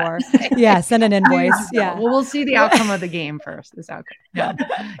pay for. Yeah. Send an invoice. Yeah. Well, we'll see the outcome of the game first. This outcome. Yeah.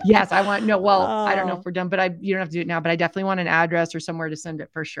 Yes. I don't know if we're done, but you don't have to do it now, but I definitely want an address or somewhere to send it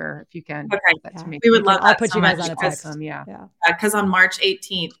for sure. If you can. Okay. We would love that. I'll put you guys on a text. Because on March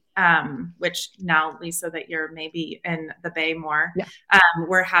 18th, which now, Lisa, that you're maybe in the Bay more,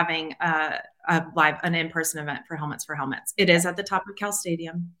 we're having an in-person event for Helmets for Helmets. It is at the top of Cal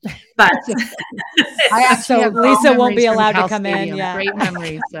Stadium, but Lisa won't be allowed to come in. Yeah. Great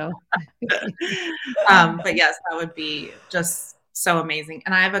memories. So, but yes, that would be just so amazing.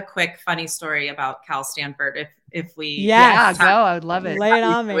 And I have a quick funny story about Cal Stanford. If we, go, I would love it. Lay it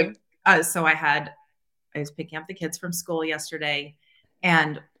on me. So I was picking up the kids from school yesterday,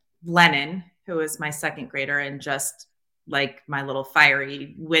 and Lennon, who is my second grader and just like my little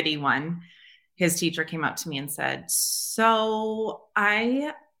fiery, witty one, his teacher came up to me and said, so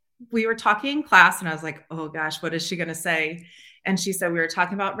we were talking in class, and I was like, oh gosh, what is she going to say? And she said, we were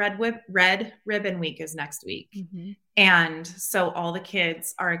talking about Red Ribbon Week is next week. Mm-hmm. And so all the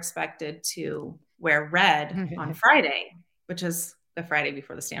kids are expected to wear red on Friday, which is the Friday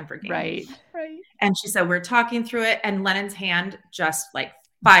before the Stanford game. Right. And she said, we're talking through it, and Lennon's hand just like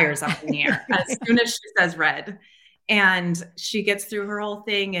fires up in the air as soon as she says red. And she gets through her whole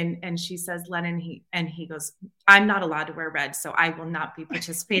thing, and she says, Lennon, he goes, I'm not allowed to wear red, so I will not be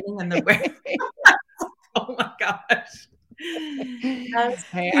participating in the wear. Oh my gosh.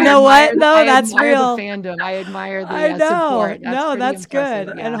 Hey, you know what? No, that's real. The fandom. I admire the support. That's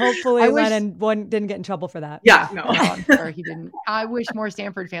good. Yeah. And hopefully Lennon didn't get in trouble for that. Yeah, no, I'm sure he didn't. I wish more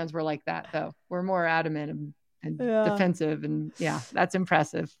Stanford fans were like that, though. We're more adamant and defensive. And that's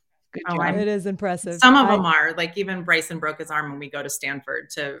impressive. Good job. It is impressive. Some of them are like, even Bryson broke his arm when we go to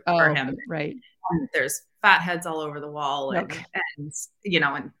Stanford for him. Right. And there's fat heads all over the wall.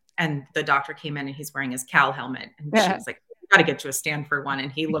 And the doctor came in and he's wearing his Cal helmet. And she was like, we got to get you a Stanford one.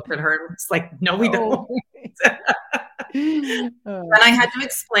 And he looked at her and was like, no, we don't. Then I had to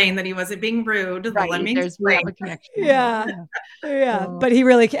explain that he wasn't being rude. Right. Let me There's explain. a connection. Yeah. But he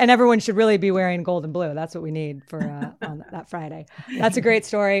really, and everyone should really be wearing gold and blue. That's what we need for on that Friday. That's a great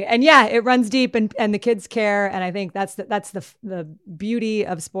story. And it runs deep and the kids care. And I think that's the beauty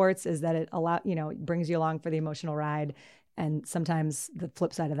of sports is that it brings you along for the emotional ride. And sometimes the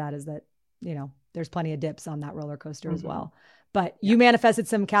flip side of that is that, there's plenty of dips on that roller coaster as well. But you manifested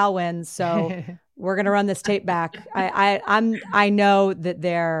some Cal wins, so we're gonna run this tape back. I know that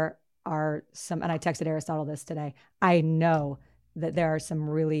there are some, and I texted Aristotle this today. I know that there are some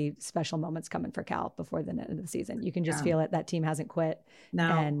really special moments coming for Cal before the end of the season. You can just feel it. That team hasn't quit,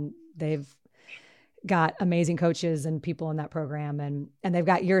 and they've got amazing coaches and people in that program, and they've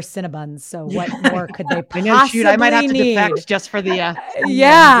got your Cinnabuns. So what more could they possibly I might have to need? defect just for the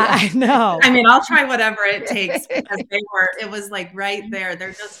I know. I mean, I'll try whatever it takes because it was like right there.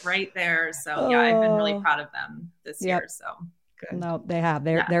 They're just right there. So I've been really proud of them this year. So good. No, they have.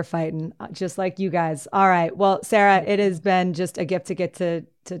 They're fighting just like you guys. All right. Well, Sarah, it has been just a gift to get to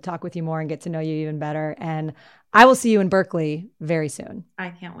talk with you more and get to know you even better. And I will see you in Berkeley very soon. I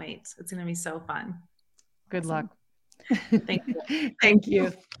can't wait. It's going to be so fun. Good luck. Thank you. Thank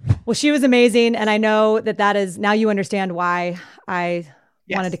you. Well, she was amazing. And I know that is, now you understand why I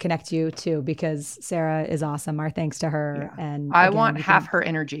wanted to connect you too, because Sarah is awesome. Our thanks to her. Yeah. And I want half her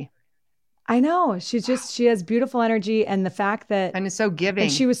energy. I know. She has beautiful energy. And the fact that, and it's so giving.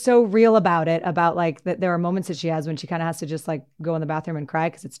 And she was so real about it, about like that there are moments that she has when she kind of has to just like go in the bathroom and cry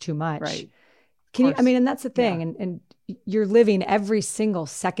because it's too much. Right. And that's the thing. And you're living every single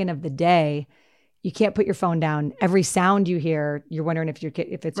second of the day. You can't put your phone down. Every sound you hear, you're wondering if your kid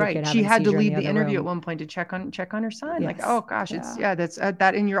having She had to leave the interview room. at one point to check on her son. Yes. Like, oh gosh, that's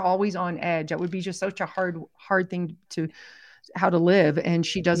that. And you're always on edge. That would be just such a hard thing to how to live. And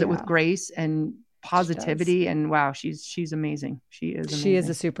she does it with grace and positivity. And wow, she's amazing. She is amazing. She is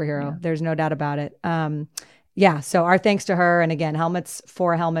a superhero. Yeah. There's no doubt about it. So our thanks to her. And again,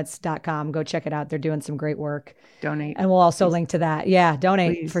 helmets4helmets.com. Go check it out. They're doing some great work. Donate. And we'll also link to that. Yeah,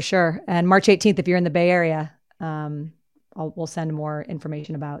 donate for sure. And March 18th, if you're in the Bay Area, we'll send more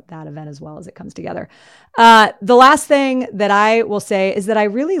information about that event as well as it comes together. The last thing that I will say is that I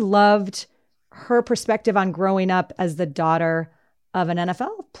really loved her perspective on growing up as the daughter of an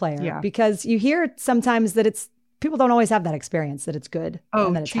NFL player, because you hear sometimes that people don't always have that experience, that it's good. Oh,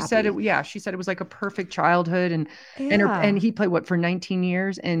 and that it's she happy. said it. Yeah. She said it was like a perfect childhood and he played for 19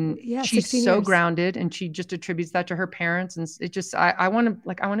 years and she's so grounded and she just attributes that to her parents. And it just, I want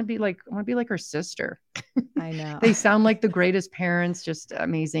to be like her sister. I know. They sound like the greatest parents, just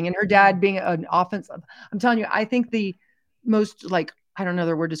amazing. And her dad being an offensive, I'm telling you, I think the most I don't know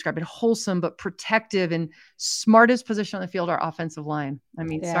the word to describe it, wholesome, but protective and smartest position on the field are offensive line. I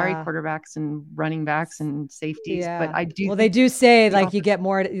mean, sorry, quarterbacks and running backs and safeties, but I do. Well, they do say you get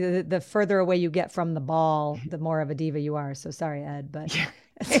more, the further away you get from the ball, the more of a diva you are. So sorry, Ed, but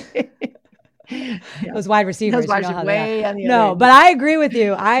those wide receivers, but I agree with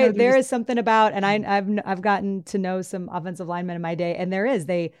you. There is something about, and I've gotten to know some offensive linemen in my day, and they're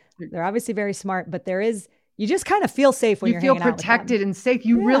obviously very smart, but you just kind of feel safe when you feel protected and safe.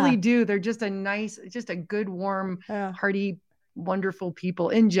 You really do. They're just a good, warm, hearty, wonderful people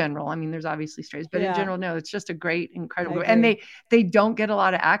in general. I mean, there's obviously strays, but in general, no, it's just a great, incredible. And they don't get a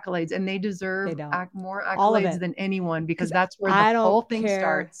lot of accolades, and they deserve more accolades than anyone, because that's where the whole thing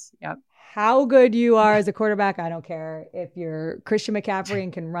starts. Yep. How good you are as a quarterback, I don't care. If you're Christian McCaffrey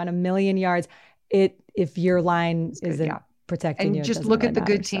and can run 1,000,000 yards, if your line isn't protecting and you, just look at the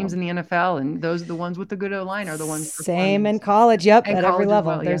good teams in the NFL, and the ones with the good O-line are the ones. Same in college. Yep. At every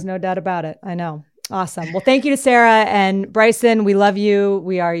level. There's no doubt about it. I know. Awesome. Well, thank you to Sarah and Bryson. We love you.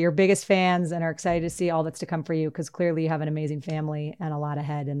 We are your biggest fans and are excited to see all that's to come for you, because clearly you have an amazing family and a lot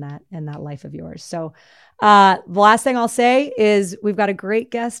ahead in that life of yours. So the last thing I'll say is we've got a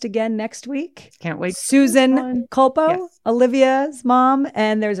great guest again next week. Can't wait. Susan Culpo, Olivia's mom,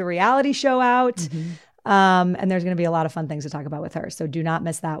 and there's a reality show out. Mm-hmm. And there's going to be a lot of fun things to talk about with her. So do not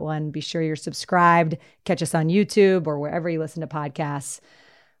miss that one. Be sure you're subscribed. Catch us on YouTube or wherever you listen to podcasts.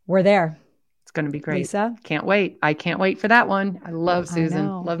 We're there. It's going to be great. Lisa? Can't wait. I can't wait for that one. I love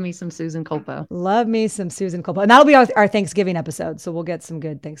Susan. Love me some Susan Culpo. Love me some Susan Culpo. And that'll be our Thanksgiving episode. So we'll get some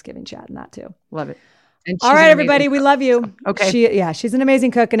good Thanksgiving chat in that too. Love it. All right, everybody. We love you. So, okay. She's an amazing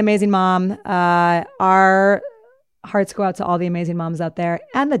cook, an amazing mom. Our hearts go out to all the amazing moms out there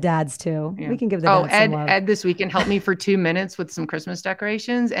and the dads too. Yeah. We can give the dads some love. Ed this weekend helped me for 2 minutes with some Christmas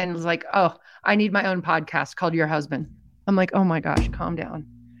decorations and was like, oh, I need my own podcast called Your Husband. I'm like, oh my gosh, calm down.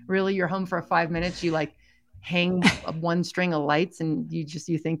 Really? You're home for 5 minutes. You like hang one string of lights and you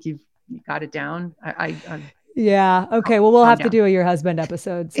think you got it down. Yeah. Okay. Well, we'll have to do a Your Husband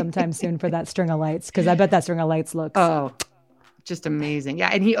episode sometime soon for that string of lights. Cause I bet that string of lights looks. Oh, just amazing. Yeah.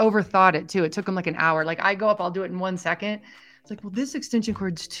 And he overthought it too. It took him like an hour. Like I go up, I'll do it in 1 second. It's like, well, this extension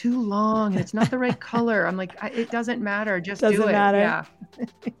cord's too long and it's not the right color. I'm like, it doesn't matter. Just do it. Doesn't matter.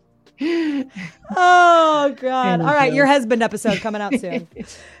 Yeah. Oh God. All right. Your Husband episode coming out soon.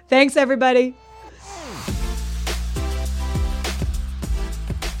 Thanks everybody.